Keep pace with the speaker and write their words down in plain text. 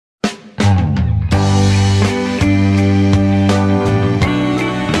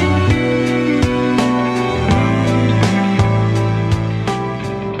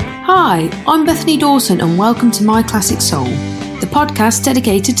Hi, I'm Bethany Dawson and welcome to My Classic Soul, the podcast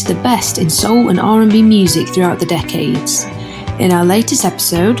dedicated to the best in soul and R&B music throughout the decades. In our latest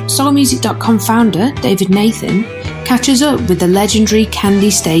episode, soulmusic.com founder David Nathan catches up with the legendary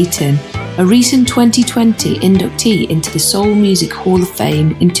Candi Staton, a recent 2020 inductee into the Soul Music Hall of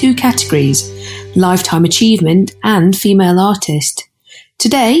Fame in two categories, Lifetime Achievement and Female Artist.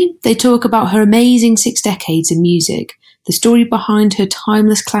 Today, they talk about her amazing 6 decades in music, the story behind her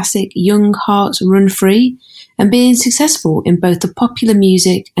timeless classic Young Hearts Run Free, and being successful in both the popular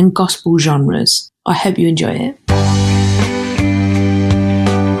music and gospel genres. I hope you enjoy it.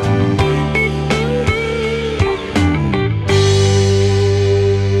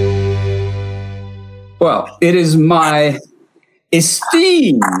 Well, it is my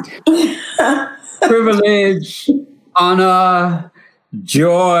esteemed privilege, honor,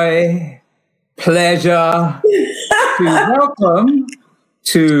 joy, pleasure to welcome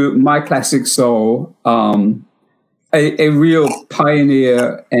to My Classic Soul a real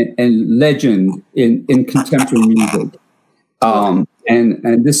pioneer and legend in contemporary music.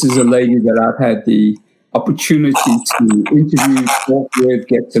 And this is a lady that I've had the opportunity to interview, talk with,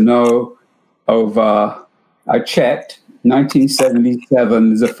 get to know over, I checked,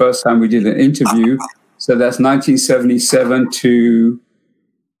 1977 is the first time we did an interview. So that's 1977 to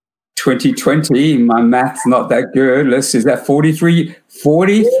 2020. My math's not that good. Let's see, is that 43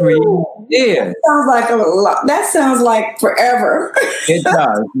 years? Sounds like a lot. That sounds like forever. It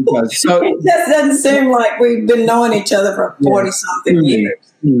does. So it just doesn't seem like we've been knowing each other for 40-something years.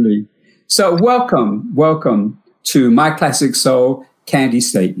 Truly. So welcome to My Classic Soul, Candi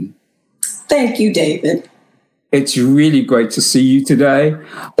Staton. Thank you, David. It's really great to see you today.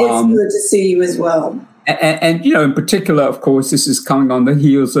 It's good to see you as well. And, you know, in particular, of course, this is coming on the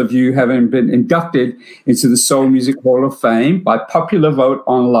heels of you having been inducted into the Soul Music Hall of Fame by popular vote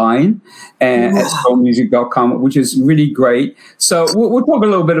online and at soulmusic.com, which is really great. So we'll talk a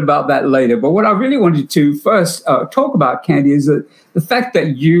little bit about that later. But what I really wanted to first talk about, Candi, is the fact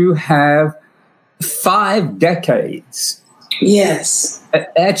that you have 5 decades. Yes.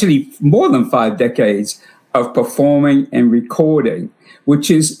 Actually, more than 5 decades of performing and recording, which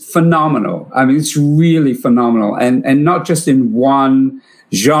is phenomenal. I mean, it's really phenomenal. And not just in one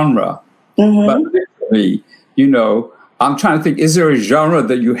genre, but literally, you know, I'm trying to think, is there a genre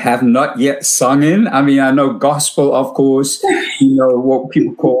that you have not yet sung in? I mean, I know gospel, of course, you know, what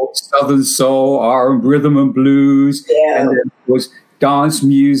people call Southern soul, or rhythm and blues, and then of course, dance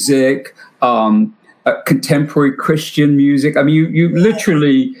music, contemporary Christian music. I mean, you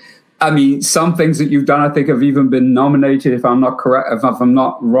literally, I mean, some things that you've done, I think, have even been nominated, if I'm not correct, if I'm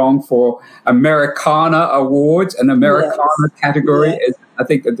not wrong, for Americana Awards, an Americana category, I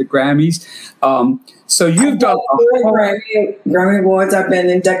think, at the Grammys. So you've done Grammy Awards. I've been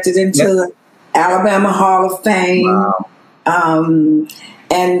inducted into the Alabama Hall of Fame, and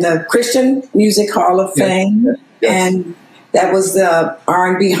the Christian Music Hall of Fame, and that was the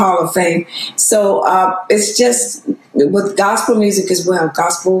R&B Hall of Fame. So it's just with gospel music as well.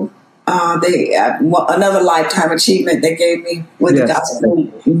 Gospel, another lifetime achievement they gave me with the gospel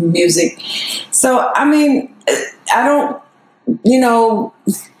music. So, I mean, I don't, you know,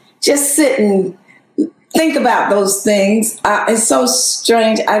 just sit and think about those things. It's so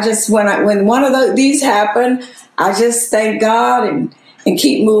strange. I just, when one of these happen, I just thank God and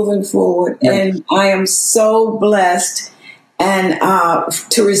keep moving forward. Yeah. And I am so blessed and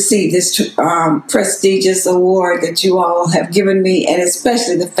to receive this prestigious award that you all have given me, and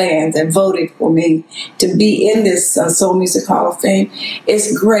especially the fans that voted for me to be in this Soul Music Hall of Fame.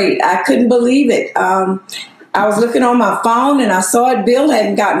 It's great. I couldn't believe it. I was looking on my phone and I saw it. Bill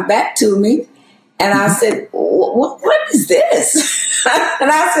hadn't gotten back to me. And I said, what is this?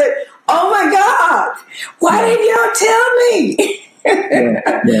 And I said, oh my God, why didn't y'all tell me?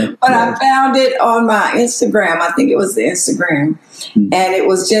 But I found it on my Instagram. I think it was the Instagram. And it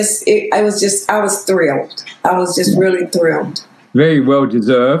was just, I was thrilled. I was just really thrilled. Very well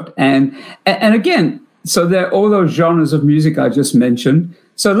deserved. And again, so there are all those genres of music I just mentioned.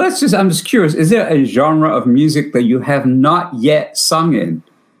 So I'm just curious, is there a genre of music that you have not yet sung in?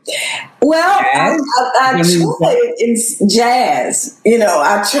 Well, I tried in jazz. You know,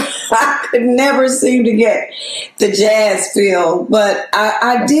 I could never seem to get the jazz feel, but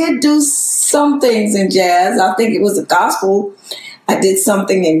I did do some things in jazz. I think it was a gospel. I did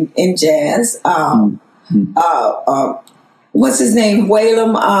something in jazz. What's his name?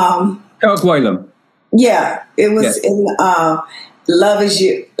 Whalum. Kirk Whalum. Yeah, it was in Love Is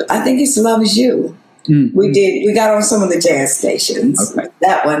You. I think it's Love Is You. Mm-hmm. We got on some of the jazz stations. Okay.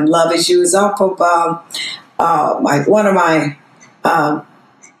 That one, Love Is You, is off of one of my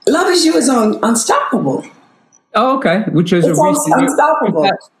Love Is You is on Unstoppable. Oh, okay. Which is Unstoppable.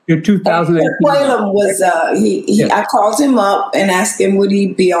 Your 2018. Quaylen was I called him up and asked him would he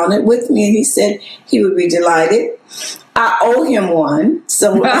be on it with me, and he said he would be delighted. I owe him one,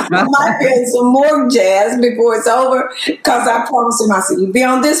 so I might be some more jazz before it's over, because I promised him. I said, "You be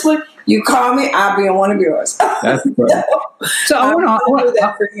on this one, you call me, I'll be on one of yours." That's great. So I want to do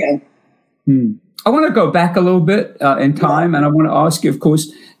that for him. I want to go back a little bit in time, and I want to ask you, of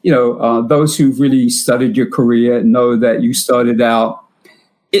course, those who've really studied your career know that you started out,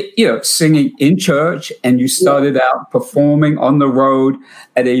 singing in church, and you started out performing on the road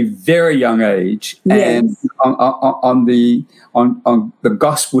at a very young age, and on the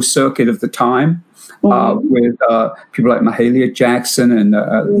gospel circuit of the time, with people like Mahalia Jackson and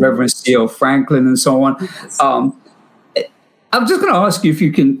Reverend C.L. Franklin and so on. I'm just going to ask you if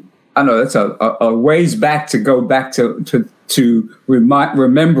you can. I know that's a ways back to go back to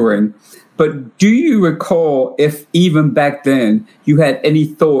remembering. But do you recall if even back then you had any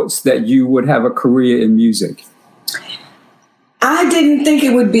thoughts that you would have a career in music? I didn't think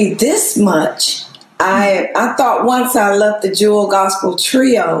it would be this much. I thought once I left the Jewel Gospel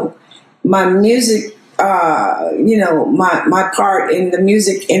Trio, my music, my part in the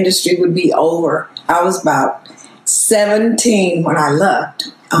music industry would be over. I was about 17 when I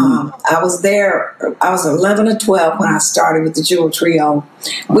left. I was there. I was 11 or 12 when I started with the Jewel Trio.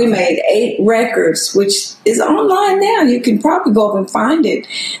 We made 8 records, which is online now. You can probably go up and find it,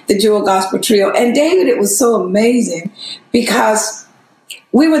 the Jewel Gospel Trio. And David, it was so amazing because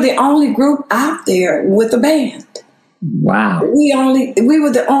we were the only group out there with a band. Wow. We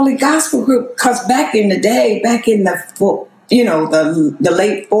were the only gospel group, because back in the day, back in the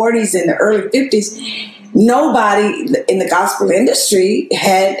late 40s and the early 50s, nobody in the gospel industry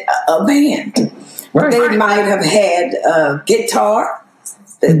had a band. Right. They might have had a guitar.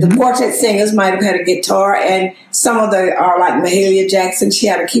 The quartet singers might have had a guitar, and some of like Mahalia Jackson, she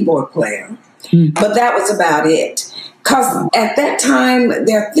had a keyboard player. But that was about it. Because at that time,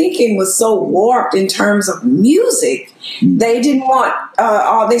 their thinking was so warped in terms of music. They didn't want,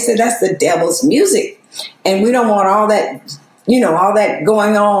 they said that's the devil's music. And we don't want all that, all that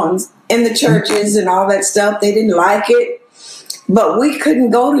going on in the churches and all that stuff. They didn't like it. But we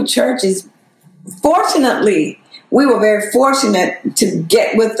couldn't go to churches. Fortunately, we were very fortunate to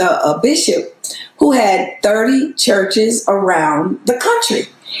get with a bishop who had 30 churches around the country.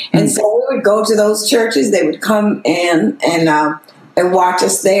 And so we would go to those churches. They would come in and watch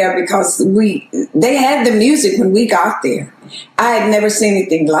us there, because they had the music when we got there. I had never seen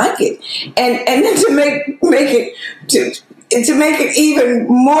anything like it. And then to make it even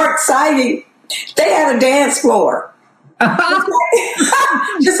more exciting, they had a dance floor.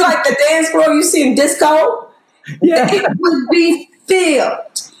 Just like the dance floor you see in disco. Yeah. It would be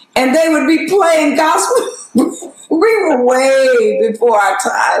filled, and they would be playing gospel. We were way before our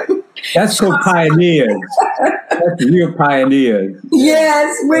time. That's so pioneers. That's real pioneers.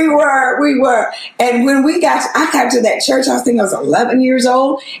 Yes, we were. And when I got to that church, I think I was 11 years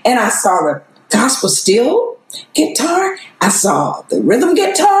old, and I saw the gospel steel guitar. I saw the rhythm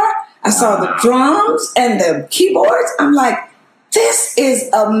guitar. I saw the drums and the keyboards. I'm like, this is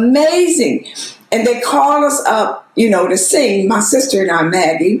amazing. And they called us up, to sing. My sister and I,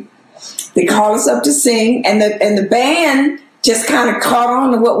 Maggie, they called us up to sing, and the band just kind of caught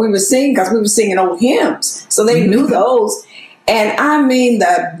on to what we were singing, because we were singing old hymns. So they knew those. And I mean,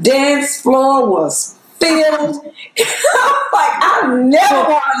 the dance floor was filled. Like, I never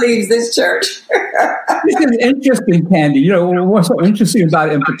want to leave this church. This is interesting, Candy. What's so interesting about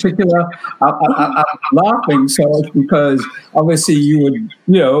it in particular, I'm laughing so much because obviously you were,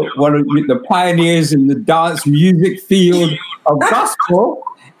 one of the pioneers in the dance music field of gospel.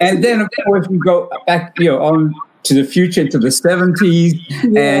 And then, of course, we go back, on to the future, to the 70s,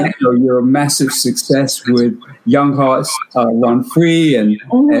 and you're a massive success with Young Hearts Run Free and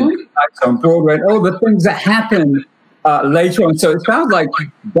on Broadway, and all the things that happen later on. So it sounds like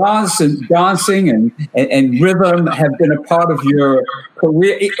dancing and rhythm have been a part of your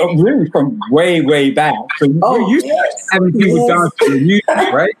career, really from way, way back. So you're used to having people dance to music,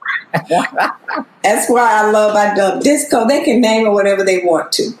 right? That's why I love disco. They can name it whatever they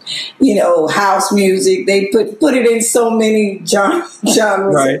want to. House music. They put it in so many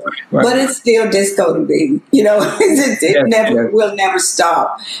genres. Right. But it's still disco to me. It will never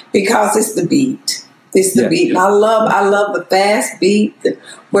stop, because it's the beat. It's the beat. And I love the fast beat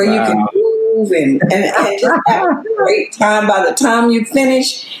where you can move and just have a great time. By the time you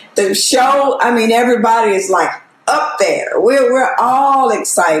finish the show, I mean, everybody is like up there. We're all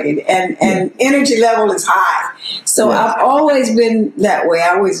excited, and energy level is high. So I've always been that way.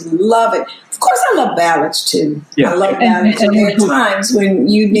 I always love it. Of course, I love ballads too. I love ballads. And there are times when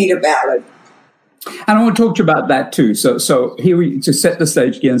you need a ballad. And I want to talk to you about that too. So here to set the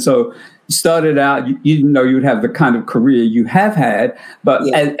stage again. So you started out, you didn't know you'd have the kind of career you have had, but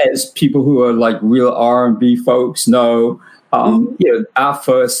as people who are like real R&B folks know, our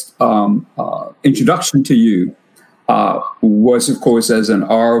first introduction to you was, of course, as an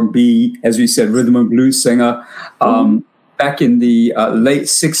R&B, as we said, rhythm and blues singer back in the late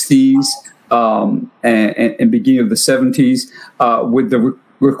 60s and beginning of the 70s with the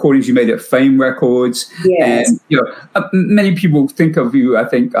recordings you made at Fame Records. Yes. And many people think of you, I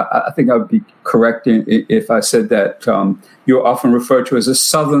think I would be correct if I said that you're often referred to as a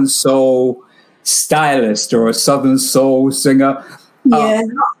Southern soul stylist or a Southern soul singer. Not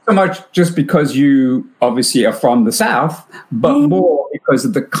so much just because you obviously are from the South, but more because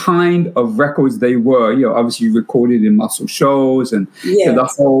of the kind of records they were. Obviously you recorded in Muscle Shoals and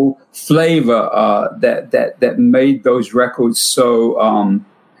the whole flavor that made those records so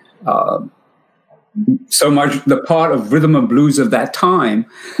much the part of rhythm and blues of that time.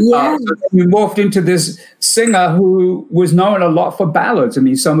 So you morphed into this singer who was known a lot for ballads. I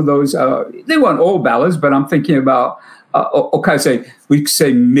mean, some of those, they weren't all ballads, but I'm thinking about, we could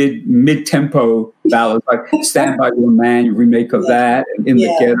say mid-tempo ballads, like Stand By Your Man, your remake of that, and In the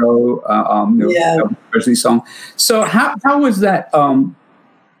Ghetto, Presley song. So how was that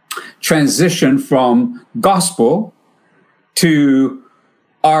transition from gospel to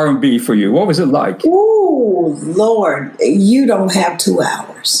R&B for you? What was it like? Ooh, Lord, you don't have 2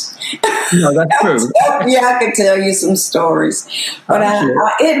 hours. No, that's true. I could tell you some stories, but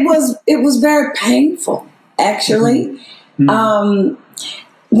it was very painful, actually.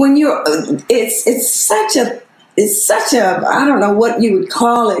 When you're, it's such a I don't know what you would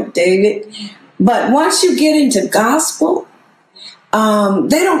call it, David, but once you get into gospel,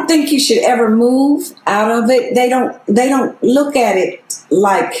 they don't think you should ever move out of it. They don't look at it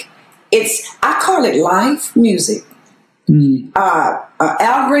like I call it life music.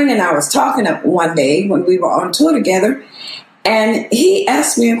 Al Green and I was talking one day when we were on tour together, and he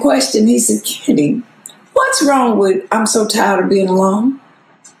asked me a question. He said, "Kenny, what's wrong with I'm so tired of being alone?"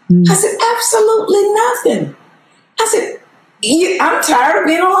 I said, "Absolutely nothing." I said, I'm tired of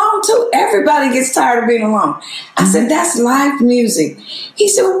being alone too. Everybody gets tired of being alone. I said, that's live music. He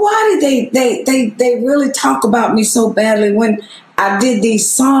said, well, why did they really talk about me so badly when I did these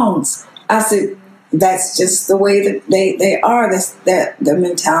songs? I said, that's just the way that they are. That's the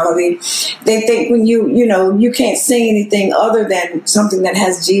mentality. They think when you can't sing anything other than something that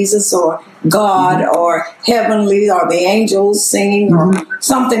has Jesus or God or heavenly or the angels singing or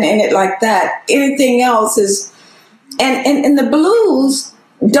something in it like that. Anything else is. And the blues,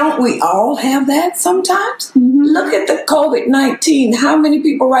 don't we all have that sometimes? Look at the COVID-19. How many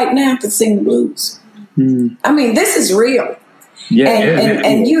people right now can sing the blues? I mean, this is real.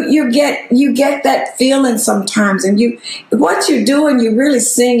 And you get that feeling sometimes. And what you're doing, you're really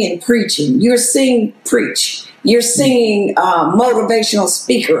singing, preaching. You're singing, preach. You're singing motivational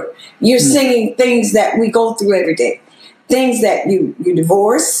speaker. You're singing things that we go through every day. Things that you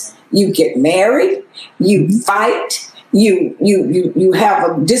divorce, you get married, you fight, you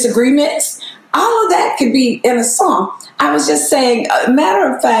have disagreements. All of that could be in a song. I was just saying,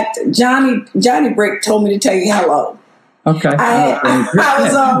 matter of fact, Johnny Brick told me to tell you hello. Okay. I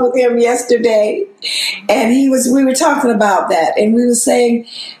was on with him yesterday, and we were talking about that, and we were saying,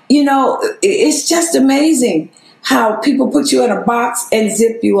 it's just amazing how people put you in a box and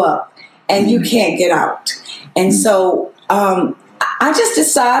zip you up, and you can't get out. And so I just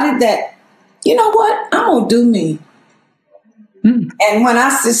decided that, you know what, I'm going to do me. And when I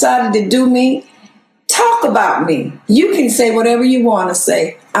decided to do me, talk about me. You can say whatever you want to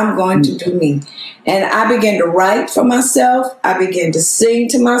say. I'm going to do me. And I began to write for myself. I began to sing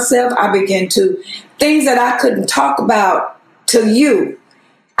to myself. I began to, things that I couldn't talk about to you,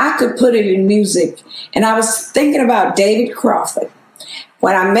 I could put it in music. And I was thinking about David Crawford.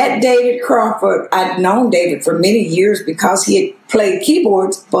 When I met David Crawford, I'd known David for many years because he had played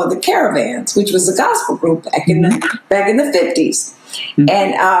keyboards for the Caravans, which was a gospel group back in the 50s.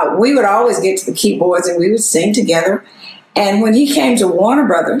 And we would always get to the keyboards and we would sing together. And when he came to Warner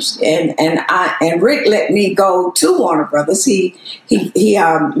Brothers, and Rick let me go to Warner Brothers,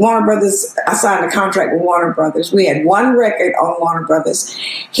 Warner Brothers, I signed a contract with Warner Brothers. We had one record on Warner Brothers.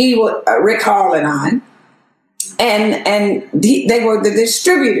 Rick Hall and I. And they were the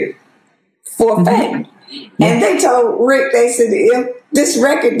distributor for Fame. And they told Rick, they said, if this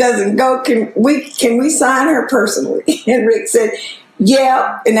record doesn't go, can we sign her personally? And Rick said,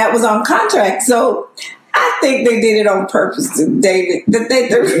 yeah, and that was on contract. So I think they did it on purpose, David.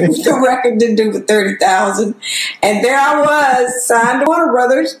 The record didn't do for 30,000, and there I was signed to Warner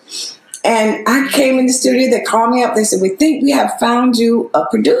Brothers. And I came in the studio. They called me up. They said, "We think we have found you a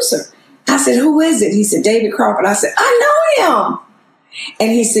producer." I said, "Who is it?" He said, "David Crawford." I said, "I know him."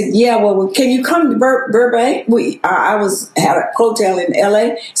 And he said, "Yeah, well, can you come to Burbank?" I had a hotel in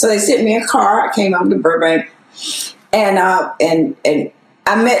LA, so they sent me a car. I came up to Burbank, and I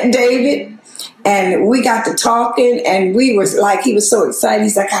met David, and we got to talking, and he was so excited.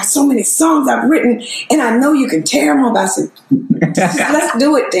 He's like, "I have so many songs I've written, and I know you can tear them up." I said, "Let's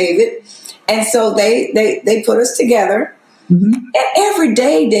do it, David." And so they put us together, and every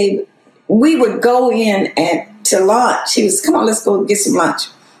day, David, we would go in and to lunch. He was, "Come on, let's go get some lunch."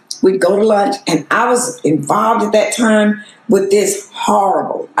 We'd go to lunch, and I was involved at that time with this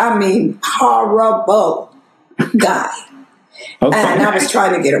horrible guy. Okay. And I was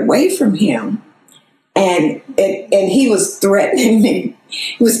trying to get away from him, and he was threatening me.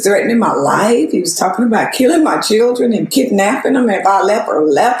 He was threatening my life. He was talking about killing my children and kidnapping them if I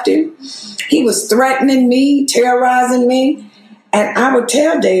left him. He was threatening me, terrorizing me. And I would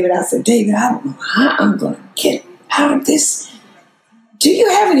tell David, I said, "David, I don't know how I'm going to get out of this. Do you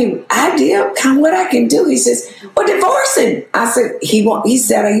have any idea of kind of what I can do?" He says, "Well, divorce him." I said, he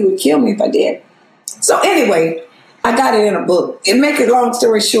said he would kill me if I did. So anyway, I got it in a book. And make a long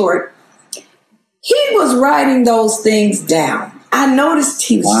story short, he was writing those things down. I noticed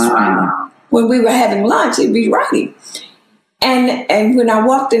he was writing. When we were having lunch, he'd be writing. And when I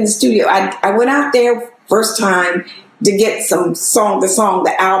walked in the studio, I went out there first time to get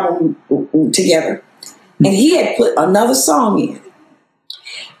the album together. And he had put another song in.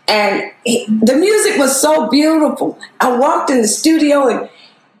 And the music was so beautiful. I walked in the studio and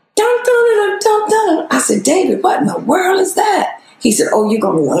dun, dun, dun, dun, dun. I said, "David, what in the world is that?" He said, "Oh, you're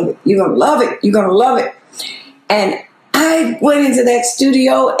going to love it. You're going to love it. You're going to love it." And I went into that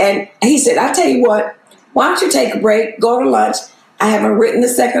studio, and he said, "I tell you what, why don't you take a break, go to lunch? I haven't written the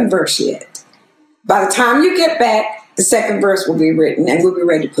second verse yet. By the time you get back, the second verse will be written, and we'll be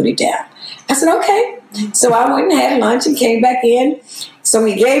ready to put it down." I said, "Okay." So I went and had lunch and came back in. So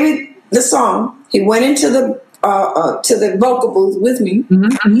he gave me the song. He went into the vocal booth with me.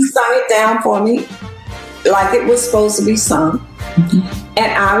 Mm-hmm. He sung it down for me like it was supposed to be sung. Mm-hmm.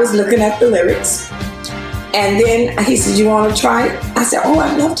 And I was looking at the lyrics. And then he said, "You want to try it?" I said, "Oh,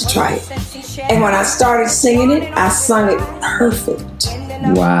 I'd love to try it." And when I started singing it, I sung it perfect.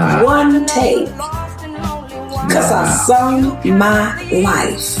 Wow. One take. Because I sung my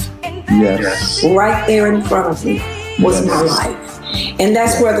life. Yes. Right there in front of me was my life. And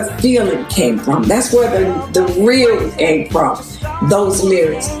that's where the feeling came from. That's where the real came from. Those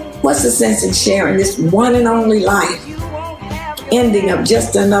lyrics. What's the sense in sharing this one and only life? Ending up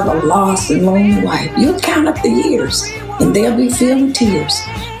just another lost and lonely life. You'll count up the years, and they'll be filled with tears.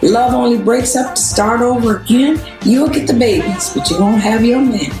 Love only breaks up to start over again. You'll get the babies, but you won't have your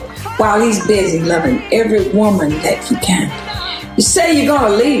man while he's busy loving every woman that he can. You say you're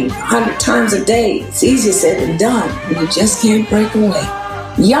going to leave 100 times a day. It's easier said than done, and you just can't break away.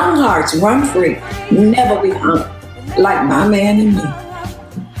 Young hearts run free, never be hung, like my man and me.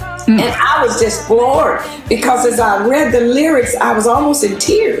 And I was just floored because as I read the lyrics, I was almost in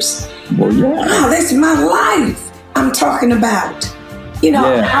tears. Well, yeah. Wow, that's my life I'm talking about.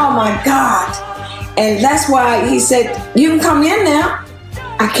 Oh my God. And that's why he said, "You can come in now."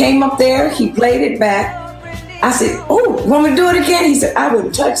 I came up there, he played it back. I said, "Oh, want me to do it again?" He said, "I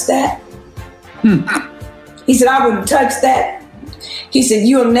wouldn't touch that." He said, "I wouldn't touch that." He said,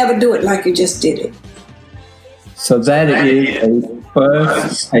 "You'll never do it like you just did it." So that is a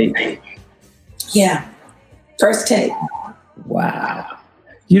first take. Yeah, first take. Wow.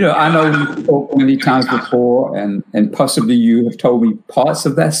 I know we've spoken many times before, and possibly you have told me parts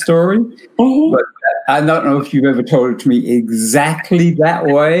of that story, but I don't know if you've ever told it to me exactly that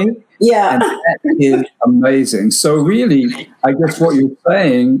way. Yeah. And that is amazing. So really, I guess what you're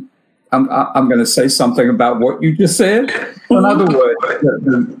saying, I'm going to say something about what you just said. In other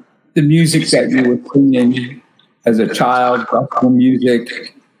words, the music that you were singing as a child, gospel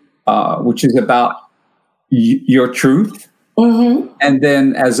music, which is about your truth. Mm-hmm. And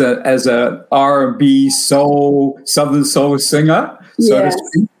then as a R&B soul, Southern soul singer, so to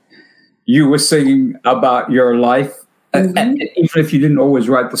speak, you were singing about your life, and even if you didn't always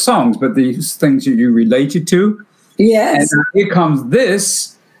write the songs, but these things that you related to. Yes. And here comes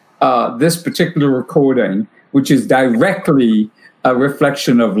this particular recording, which is directly a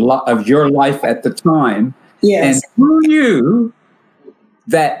reflection of your life at the time. Yes. And who knew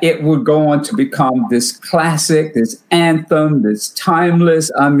that it would go on to become this classic, this anthem, this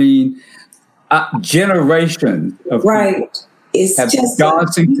timeless. I mean, generations of right. It's have just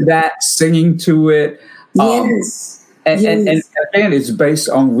dancing to that, singing to it. Yes. And again, it's based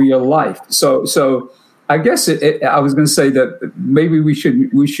on real life. So I guess I was going to say that maybe we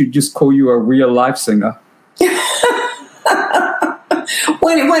should just call you a real life singer.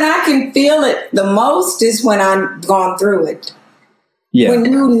 When I can feel it the most is when I've gone through it. Yeah. When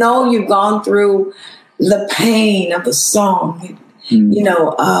you know you've gone through the pain of the song, you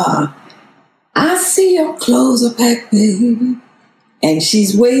know, I see your clothes are packed, baby, and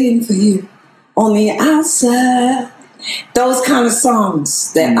she's waiting for you on the outside. Those kind of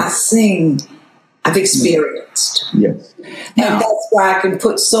songs that I sing, I've experienced. Yes. And that's why I can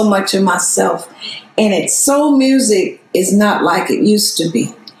put so much of myself in it. Soul music is not like it used to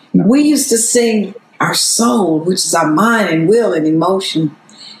be. No. We used to sing our soul, which is our mind and will and emotion.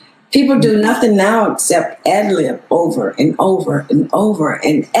 People do nothing now except ad-lib over and over and over.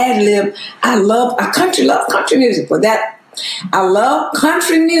 And ad-lib, I love country music for that. I love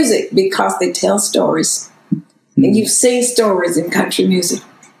country music because they tell stories. And you sing stories in country music.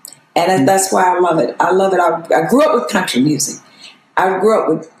 And that's why I love it. I love it. I grew up with country music. I grew up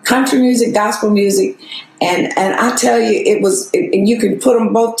with country music, gospel music. And I tell you, and you can put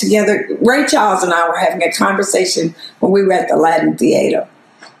them both together. Ray Charles and I were having a conversation when we were at the Latin Theater.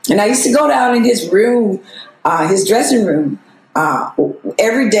 And I used to go down in his room, his dressing room,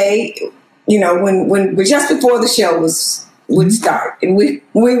 every day, you know, when just before the show would start. And we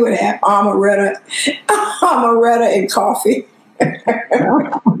would have amaretta and coffee.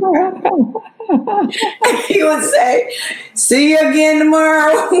 He would say, "See you again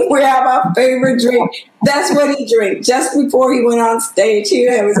tomorrow. We have our favorite drink." That's what he drank just before he went on stage. He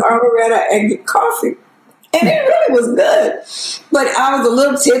would have his amaretta and coffee. And it really was good. But I was a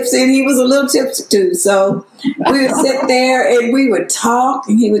little tipsy and he was a little tipsy too. So we would sit there and we would talk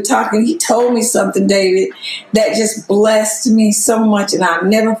and he would talk. And he told me something, David, that just blessed me so much. And I'll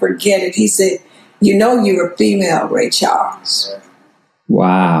never forget it. He said, "You know you're a female, Ray Charles."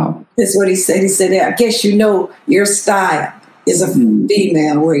 Wow. That's what he said. He said, "I guess you know your style is a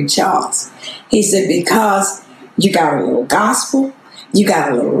female, Ray Charles." He said, "Because you got a little gospel, you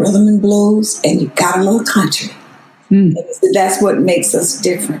got a little rhythm and blues, and you got a little country." And he said, "That's what makes us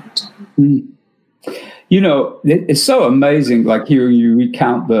different." You know, it's so amazing, like hearing you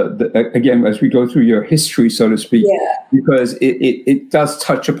recount again, as we go through your history, so to speak, because it does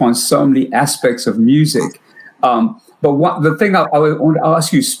touch upon so many aspects of music. But the thing I want to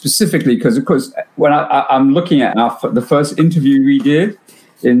ask you specifically, because of course, when I'm looking at the first interview we did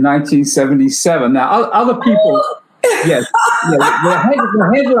in 1977. Now, other people, yes, the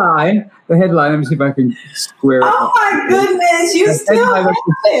headline. Let me see if I can square it. Oh my goodness, you still have it.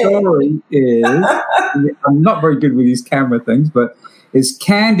 The story is, I'm not very good with these camera things, but it's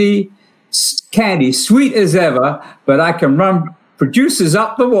Candy, sweet as ever, but I can run producers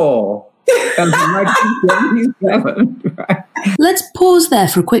up the wall. Let's pause there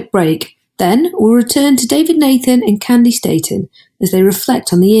for a quick break. Then we'll return to David Nathan and Candy Staton as they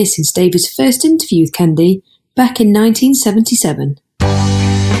reflect on the year since David's first interview with Candy back in 1977.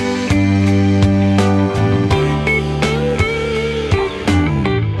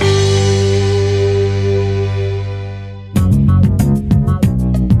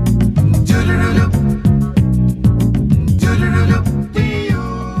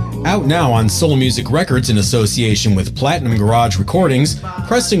 Out now on Soul Music Records in association with Platinum Garage Recordings,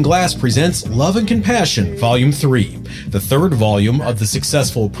 Preston Glass presents Love and Compassion, Volume 3, the third volume of the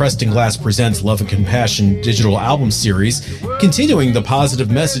successful Preston Glass Presents Love and Compassion digital album series, continuing the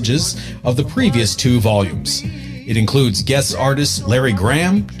positive messages of the previous two volumes. It includes guest artists Larry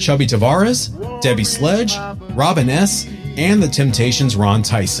Graham, Chubby Tavares, Debbie Sledge, Robin S., and The Temptations' Ron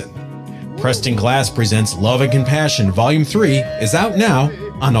Tyson. Preston Glass Presents Love and Compassion, Volume 3 is out now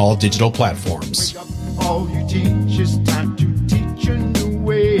on all digital platforms. All you teach is time to teach a new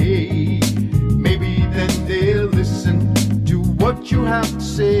way. Maybe then they'll listen to what you have to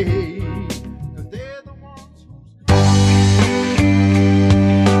say. 'Cause they're the ones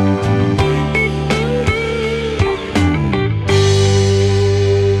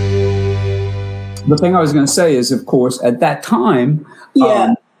The thing I was going to say is, of course, at that time,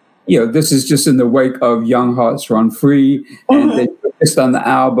 this is just in the wake of Young Hearts Run Free, and they just done the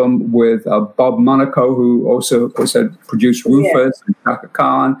album with Bob Monaco, who also, of course, had produced Rufus and Chaka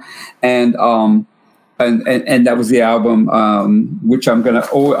Khan, and that was the album which I'm going to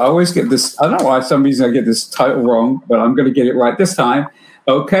always get this. I don't know why some reason I get this title wrong, but I'm going to get it right this time.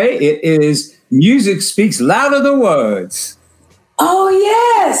 Okay, it is Music Speaks Louder Than Words. Oh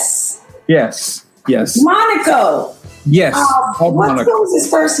yes, yes. Monaco. Yes. What was his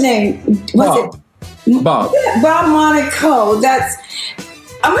first name? Was it Bob? Bob Monaco.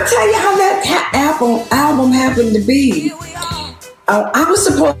 I'm gonna tell you how that album happened to be. I was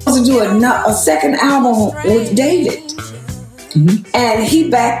supposed to do a second album with David, and he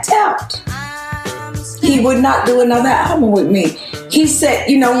backed out. He would not do another album with me. He said,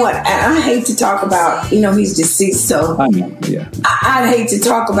 you know what, and I hate to talk about, he's deceased, so I know, yeah. I'd hate to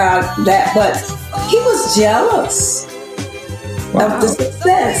talk about that, but he was jealous of the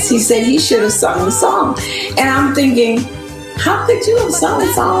success. He said he should have sung the song. And I'm thinking, how could you have sung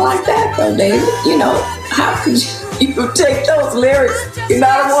a song like that, though, David? How could you take those lyrics? You're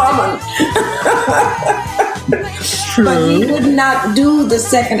not a woman. True. But he would not do the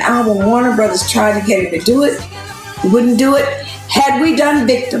second album. Warner Brothers tried to get him to do it. He wouldn't do it. Had we done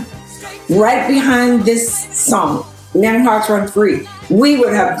Victim right behind this song, Young Hearts Run Free, we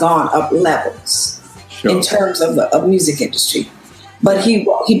would have gone up levels in terms of the music industry. But he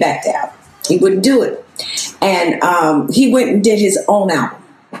backed out. He wouldn't do it. And he went and did his own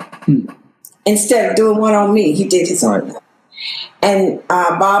album. Instead of doing one on me, he did his own album. And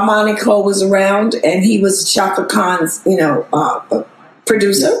Bob Monaco was around, and he was Chaka Khan's,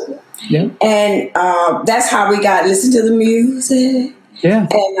 producer. Yeah. And that's how we got Listen to the Music. Yeah.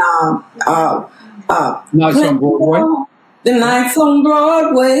 And Nights on Broadway. The Nights on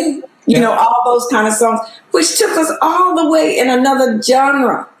Broadway. All those kind of songs, which took us all the way in another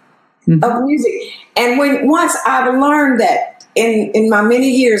genre of music. And once I've learned that in my many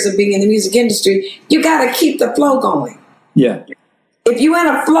years of being in the music industry, you got to keep the flow going. Yeah. If you're in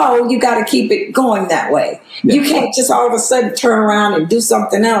a flow, you got to keep it going that way. Yeah. You can't just all of a sudden turn around and do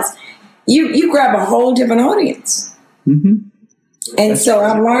something else. You grab a whole different audience. And so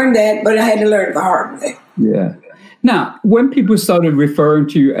I learned that, but I had to learn it the hard way. Yeah. Now, when people started referring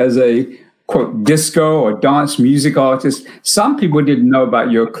to you as a, quote, disco or dance music artist, some people didn't know about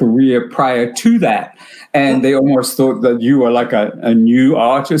your career prior to that. And they almost thought that you were like a new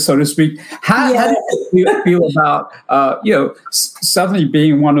artist, so to speak. How did you feel about, suddenly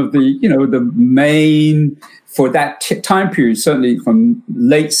being one of the, the main, for that time period, certainly from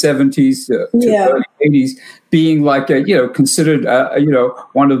late 70s to early 80s, being like considered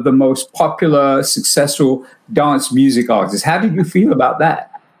one of the most popular, successful dance music artists. How did you feel about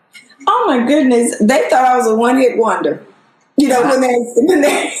that? Oh my goodness, they thought I was a one-hit wonder. When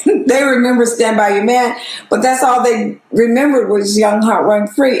they remember Stand By Your Man, but that's all they remembered was Young Heart Run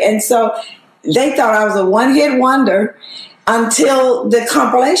Free, and so they thought I was a one-hit wonder until the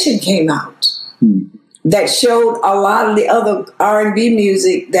compilation came out. That showed a lot of the other R&B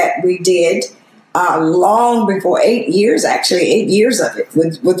music that we did long before 8 years of it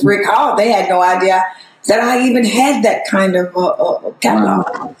with Rick Hall. They had no idea that I even had that kind of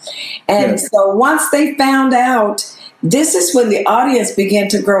catalog. And so once they found out, this is when the audience began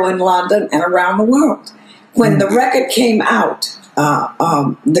to grow in London and around the world. When the record came out,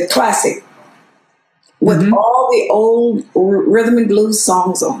 the classic, with all the old rhythm and blues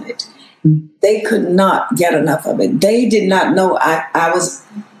songs on it, they could not get enough of it. They did not know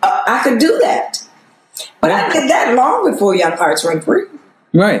I could do that. But I did that long before Young Hearts Run Free.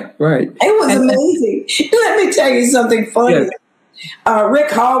 Right. It was amazing. Let me tell you something funny. Yeah.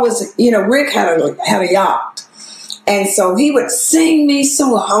 Rick Hall Rick had a yacht. And so he would sing me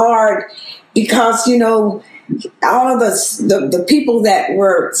so hard because, all of the people that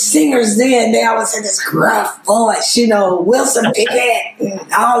were singers then, they always had this gruff voice, Wilson Pickett and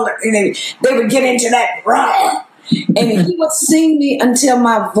they would get into that raw. And he would sing me until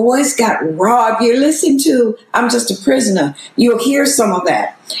my voice got raw. If you listen to I'm Just a Prisoner, you'll hear some of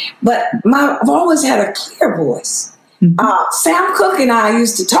that. But I've always had a clear voice. Sam Cooke and I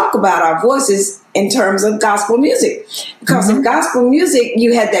used to talk about our voices in terms of gospel music. Because in gospel music,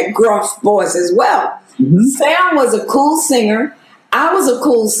 you had that gruff voice as well. Sam was a cool singer. I was a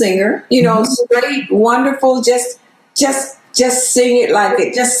cool singer, straight, wonderful, just sing it like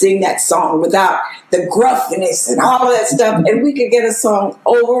it. Just sing that song without the gruffiness and all of that stuff. And we could get a song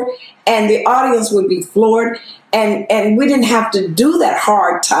over and the audience would be floored. And we didn't have to do that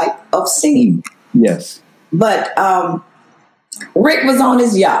hard type of singing. Yes. But Rick was on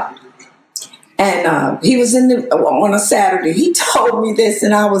his yacht. And he was on a Saturday. He told me this,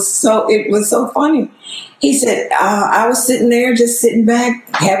 and it was so funny. He said, I was sitting there, just sitting back,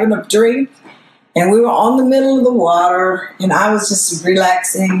 having a drink, and we were on the middle of the water, and I was just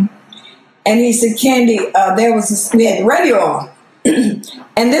relaxing. And he said, Candy, we had the radio on,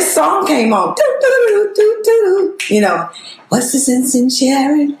 and this song came on. What's the sense in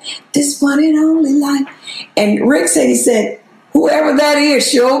sharing this one and only life? And Rick said, whoever that is,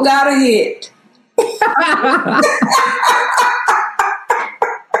 sure got a hit.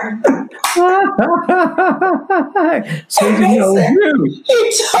 So he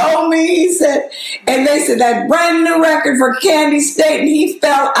told me, he said, and they said that brand new record for Candy State, and he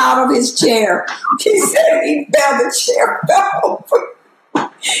fell out of his chair. He said the chair fell over.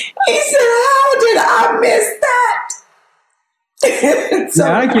 He said, how did I miss that? So,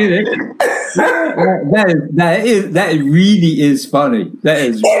 I get it. That really is funny. That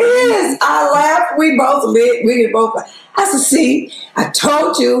is. It is. I laughed. We both. I said, see, I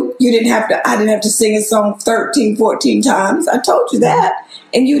told you didn't have to. I didn't have to sing a song 13, 14 times. I told you that,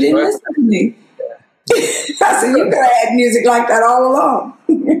 and you didn't listen to me. I said, you could have had music like that all along.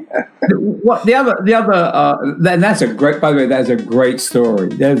 What the other? That's a great. By the way, that's a great story.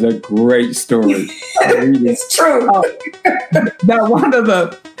 That's a great story. It's true. Now, one of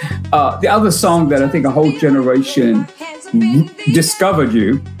the other song that I think a whole generation discovered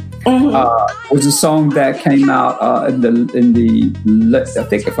you was a song that came out in the I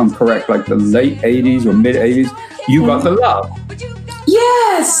think, if I'm correct, like the late '80s or mid '80s. You Got the Love.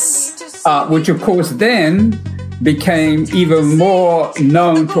 Yes. Which, of course, then became even more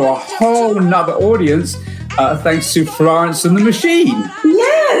known to a whole nother audience, thanks to Florence and the Machine.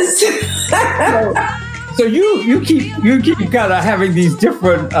 Yes. So you keep kind of having these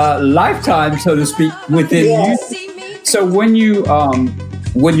different lifetimes, so to speak, within you. So when you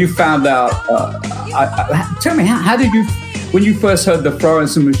found out, tell me, how did you, when you first heard the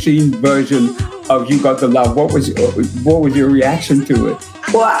Florence and the Machine version of You Got the Love, what was your reaction to it?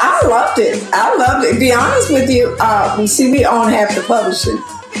 Well, I loved it. To be honest with you, see, we own half the publishing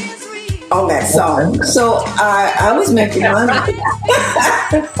on that song. So I was making money.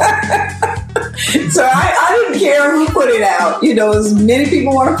 So I didn't care who put it out. You know, as many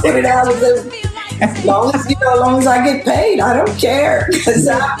people want to put it out as long as I get paid, I don't care, because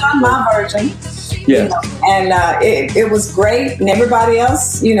I've done my version. Yeah. You know, and it was great. And everybody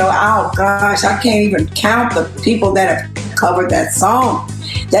else, oh gosh, I can't even count the people that have covered that song.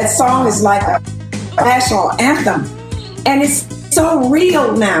 That song is like a national anthem. And it's so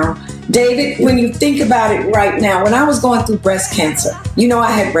real now, David, when you think about it right now. When I was going through breast cancer,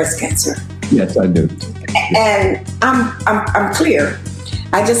 I had breast cancer. Yes, I do. And I'm clear.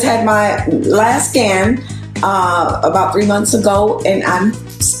 I just had my last scan about 3 months ago, and I'm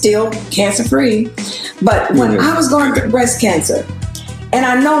still cancer-free. But when I was going through breast cancer, and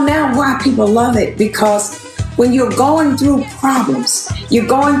I know now why people love it, because when you're going through problems, you're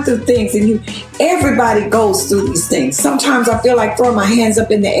going through things, and everybody goes through these things. Sometimes I feel like throwing my hands up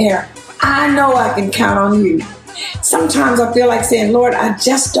in the air. I know I can count on you. Sometimes I feel like saying, Lord, I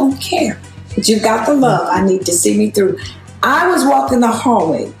just don't care. But you got the love I need to see me through. I was walking the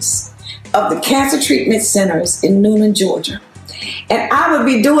hallways of the cancer treatment centers in Noonan, Georgia. And I would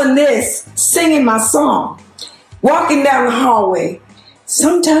be doing this, singing my song, walking down the hallway.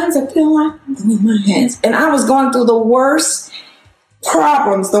 Sometimes I feel like I'm in my hands. And I was going through the worst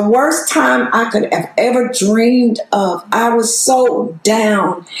problems, the worst time I could have ever dreamed of. I was so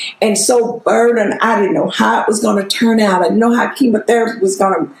down and so burdened. I didn't know how it was going to turn out. I didn't know how chemotherapy was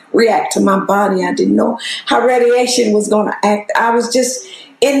going to react to my body. I didn't know how radiation was going to act. I was just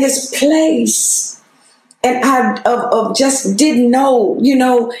in this place, and I just didn't know,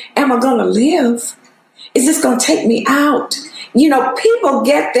 am I going to live? Is this going to take me out? People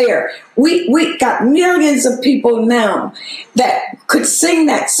get there. We got millions of people now that could sing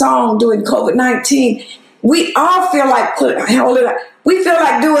that song during COVID-19. We all feel like we feel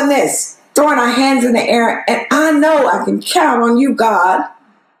like doing this, throwing our hands in the air. And I know I can count on you, God.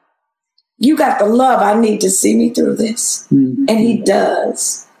 You got the love I need to see me through this. Mm-hmm. And he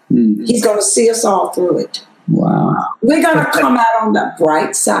does. Mm-hmm. He's going to see us all through it. Wow. We're going to come out on the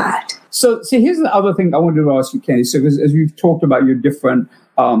bright side. So, here's the other thing I wanted to ask you, Kenny. So, as you've talked about your different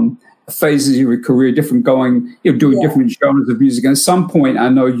phases of your career, doing different genres of music, and at some point, I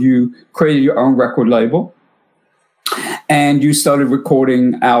know you created your own record label, and you started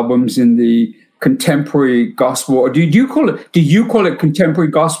recording albums in the contemporary gospel. Or do you call it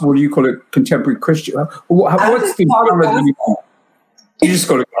contemporary gospel, or do you call it contemporary Christian? What's the genre you call it? You just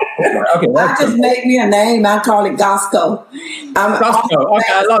call it gospel. Okay, I just made me a name. I call it gospel. Gospel.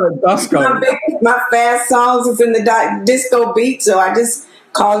 Okay, I love it. Gospel. My fast songs is in the disco beat, so I just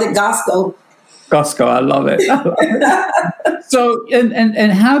called it gospel. Gospel. I love it. So,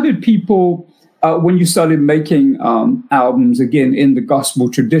 and how did people, when you started making albums again in the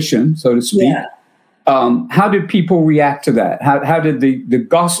gospel tradition, so to speak? Yeah. How did people react to that? How did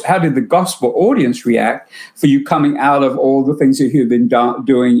the gospel audience react for you coming out of all the things that you've been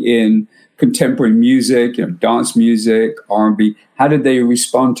doing in contemporary music, dance music, R&B? How did they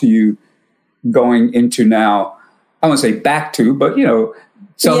respond to you going into now, I won't say back to, but,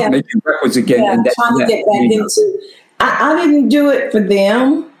 making records again. Yeah, and trying to get back into. I didn't do it for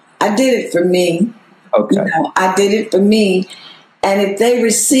them. I did it for me. Okay. I did it for me. And if they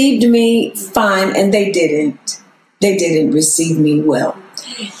received me, fine. And they didn't. They didn't receive me well.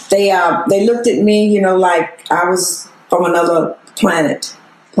 They looked at me, like I was from another planet.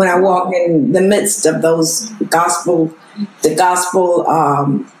 When I walk in the midst of those the gospel,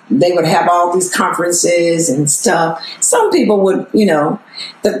 they would have all these conferences and stuff. Some people would,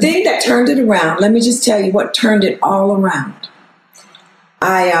 the thing that turned it around, let me just tell you what turned it all around.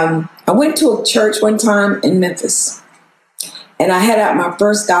 I went to a church one time in Memphis, and I had out my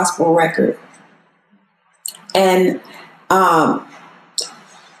first gospel record. And the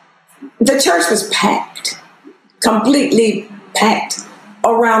church was packed, completely packed.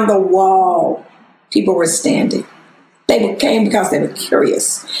 Around the wall, people were standing. They came because they were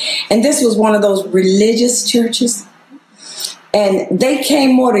curious. And this was one of those religious churches. And they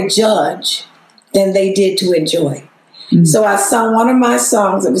came more to judge than they did to enjoy. Mm-hmm. So I sung one of my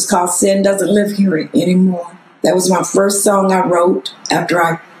songs. It was called Sin Doesn't Live Here Anymore. That was my first song I wrote after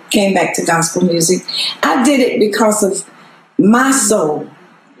I came back to gospel music. I did it because of my soul,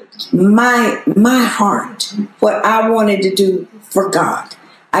 my heart, what I wanted to do for God.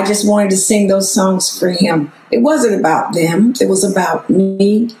 I just wanted to sing those songs for him. It wasn't about them. It was about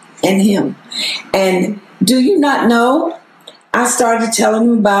me and him. And do you not know, I started telling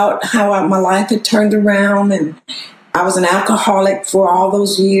him about how my life had turned around, and I was an alcoholic for all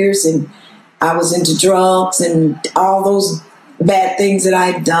those years, and I was into drugs and all those bad things that I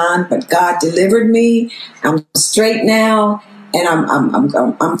had done, but God delivered me. I'm straight now, and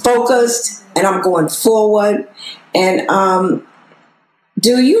I'm focused, and I'm going forward. And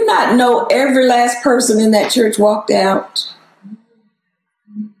do you not know every last person in that church walked out?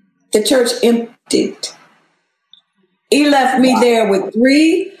 The church emptied. He left me there with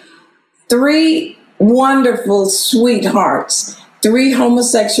three wonderful sweethearts, 3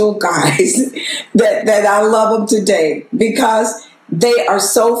 homosexual guys that I love them today because they are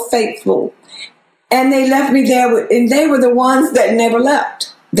so faithful. And they left me there and they were the ones that never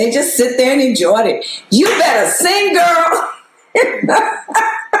left. They just sit there and enjoyed it. You better sing, girl. And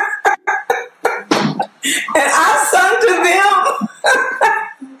I sung to them.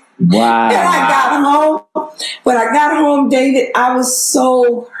 Wow. And I got home. When I got home, David, I was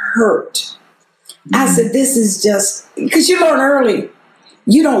so hurt. I said, this is just, because you learn early,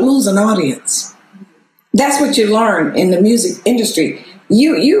 you don't lose an audience. That's what you learn in the music industry.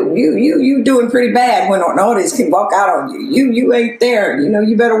 You doing pretty bad when an audience can walk out on you. You ain't there.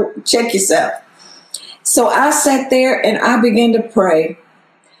 You better check yourself. So I sat there and I began to pray.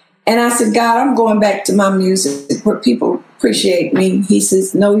 And I said, God, I'm going back to my music where people appreciate me. He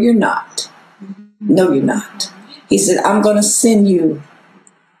says, no, you're not. No, you're not. He said, I'm going to send you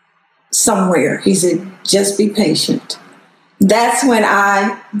somewhere. He said, just be patient. That's when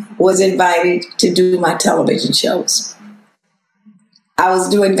I was invited to do my television shows. I was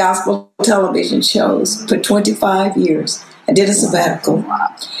doing gospel television shows for 25 years. I did a sabbatical.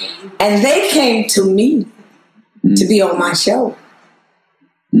 And they came to me to be on my show.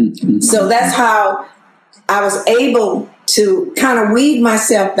 So that's how I was able to kind of weave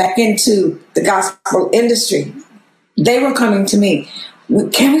myself back into the gospel industry. They were coming to me.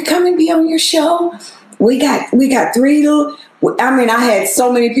 Can we come and be on your show? We got 3 little, I had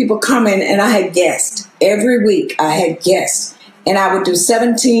so many people coming, and I had guests. Every week I had guests. And I would do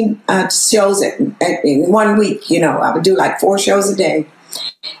 17 shows in 1 week. I would do like 4 shows a day.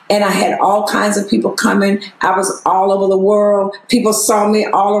 And I had all kinds of people coming. I was all over the world. People saw me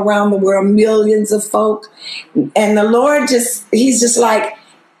all around the world, millions of folk. And the Lord he's just like,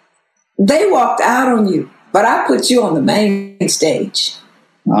 they walked out on you, but I put you on the main stage.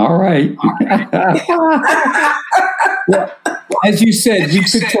 All right. Well, as you said, you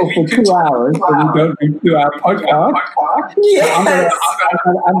could talk for 2 hours, so we go to our podcast. Yes.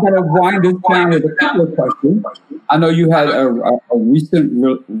 I'm going to wind this down with a couple of questions. I know you had a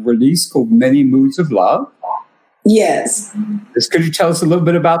recent release called Many Moods of Love. Yes. Could you tell us a little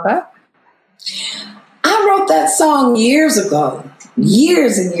bit about that? I wrote that song years and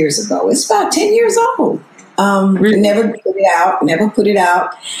years ago. It's about 10 years old. Really? Never put it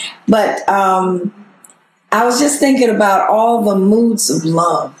out. But I was just thinking about all the moods of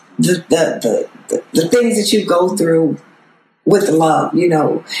love, the things that you go through with love,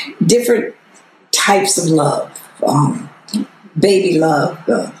 different types of love, baby love,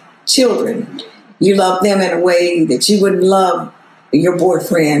 children. You love them in a way that you wouldn't love your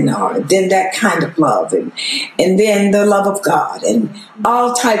boyfriend, or then that kind of love, and then the love of God, and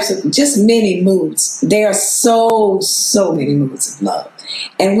all types of just many moods. There are so many moods of love,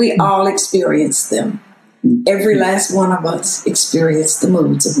 and we all experience them. Every last one of us experience the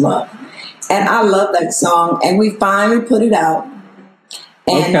moods of love, and I love that song. And we finally put it out,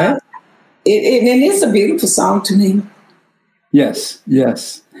 and it is a beautiful song to me. Yes.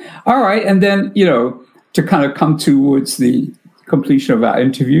 All right, and then to kind of come towards the completion of our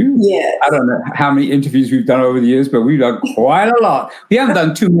interview. Yes. I don't know how many interviews we've done over the years, but we've done quite a lot. We haven't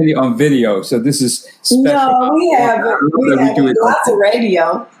done too many on video, so this is special. No, we haven't. We have lots of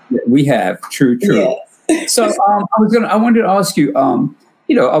radio. We have. True. Yes. So I wanted to ask you,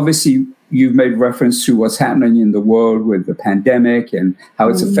 obviously you've made reference to what's happening in the world with the pandemic and how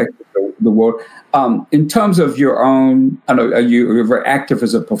it's affected the world. In terms of your own, I know you're very active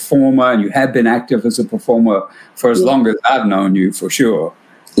as a performer, and you have been active as a performer for as long as I've known you, for sure.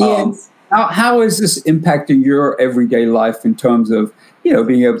 Yes. How is this impacting your everyday life in terms of,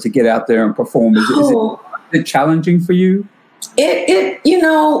 being able to get out there and perform? Is it challenging for you? I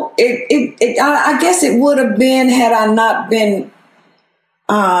guess it would have been had I not been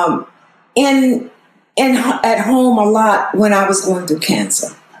at home a lot when I was going through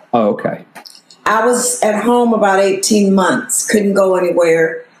cancer. Oh, okay. I was at home about 18 months, couldn't go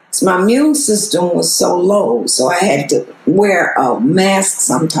anywhere. So my immune system was so low, so I had to wear a mask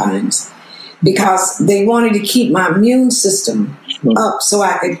sometimes because they wanted to keep my immune system up so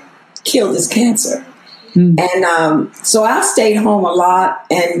I could kill this cancer. And so I stayed home a lot.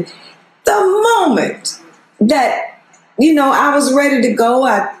 And the moment that, I was ready to go,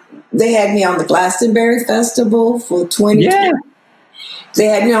 they had me on the Glastonbury Festival for 2020. Yeah. They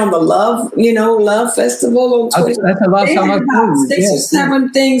had me on the Love Festival on 20. That's a lot of time. About 6 or 7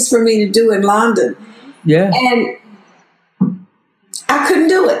 things for me to do in London. Yeah. And I couldn't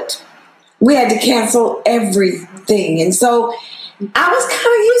do it. We had to cancel everything. And so I was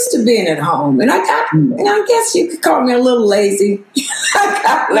kind of used to being at home. And I guess you could call me a little lazy. I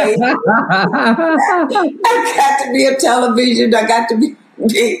got lazy. I got to be a television. I got to be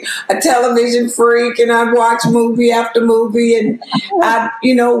a television freak, and I'd watch movie after movie, and I'd,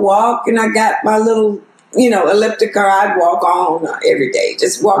 walk, and I got my little, elliptical I'd walk on every day,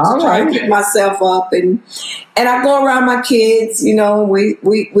 just walk to try to get myself up, and I go around my kids, we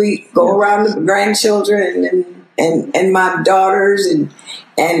go around the grandchildren and my daughters and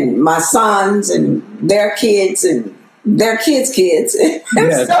my sons and their kids and their kids.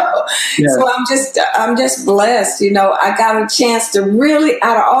 Yes. So I'm just blessed. I got a chance to really,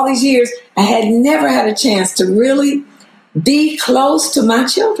 out of all these years, I had never had a chance to really be close to my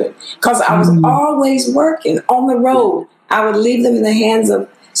children because I was always working on the road. I would leave them in the hands of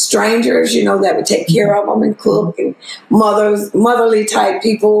strangers, that would take care of them and cook, and motherly type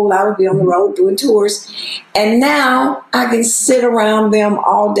people. I would be on the road doing tours. And now I can sit around them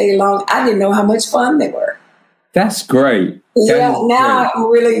all day long. I didn't know how much fun they were. That's great. Now I'm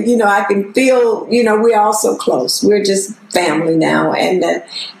really, I can feel, we're all so close. We're just family now. And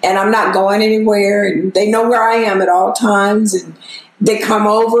I'm not going anywhere. And they know where I am at all times. And they come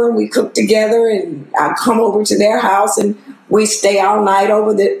over and we cook together. And I come over to their house and we stay all night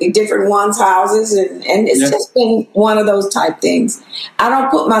over the different ones' houses. And it's just been one of those type things. I don't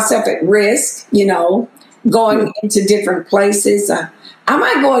put myself at risk, going into different places. I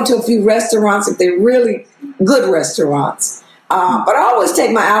might go into a few restaurants if they're really good restaurants. But I always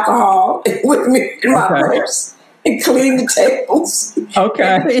take my alcohol with me in my purse and clean the tables. Okay.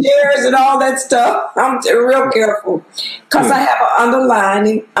 And the chairs and all that stuff. I'm real careful because I have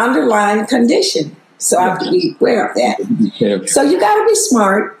an underlying condition. So I have to be aware of that. So you got to be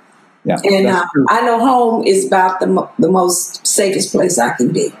smart. Yeah, and I know home is about the most safest place I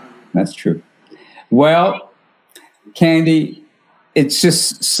can be. That's true. Well, Candy, it's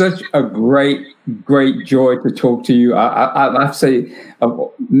just such a great joy to talk to you. I have to say,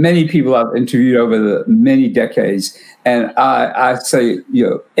 many people I've interviewed over the many decades, and I say,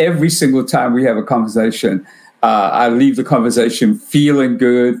 every single time we have a conversation, I leave the conversation feeling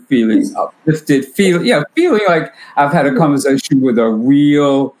good, feeling uplifted, feeling like I've had a conversation with a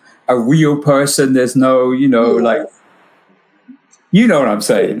real person. There's no, like. You know what I'm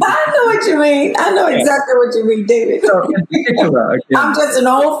saying. I know what you mean. I know exactly what you mean, David. I'm just an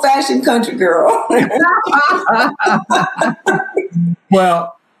old-fashioned country girl.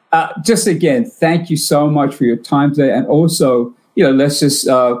 Well, just again, thank you so much for your time today. And also, let's just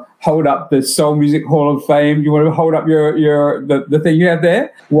hold up the Soul Music Hall of Fame. You want to hold up the thing you have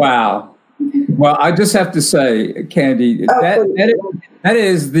there? Wow. Well, I just have to say, Candy, that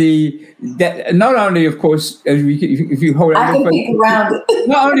is not only, of course, if you hold I can pick around it.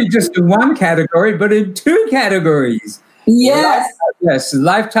 not only just in one category, but in two categories. Yes. Yes,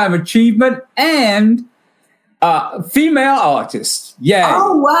 lifetime achievement and female artist. Yay.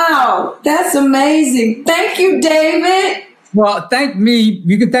 Oh, wow. That's amazing. Thank you, David. Well, thank me.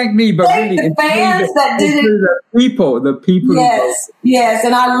 You can thank me, but thank really, the fans that did it. The people. Yes,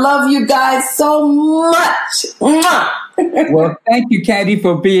 and I love you guys so much. Well, thank you, Candy,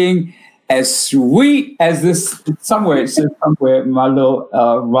 for being as sweet as this. Somewhere it says somewhere in my little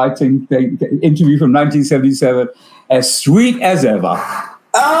writing thing, interview from 1977, as sweet as ever.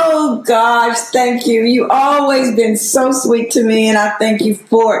 Oh, gosh, thank you. You always been so sweet to me, and I thank you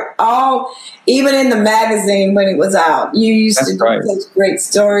for it all. Even in the magazine when it was out, you used to do such great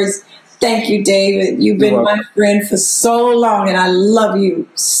stories. Thank you, David. You've been my friend for so long, and I love you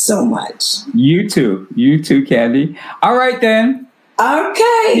so much. You too, Candy. All right, then.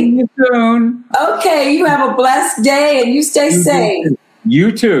 Okay. See you soon. Okay, you have a blessed day, and you stay safe.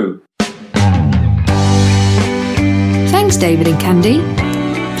 You too. Thanks, David and Candy.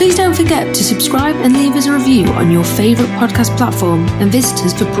 Please don't forget to subscribe and leave us a review on your favourite podcast platform, and visit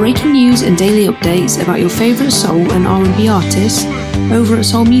us for breaking news and daily updates about your favourite soul and R&B artists over at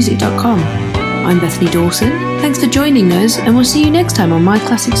soulmusic.com. I'm Bethany Dawson. Thanks for joining us, and we'll see you next time on My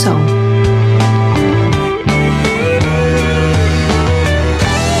Classic Soul.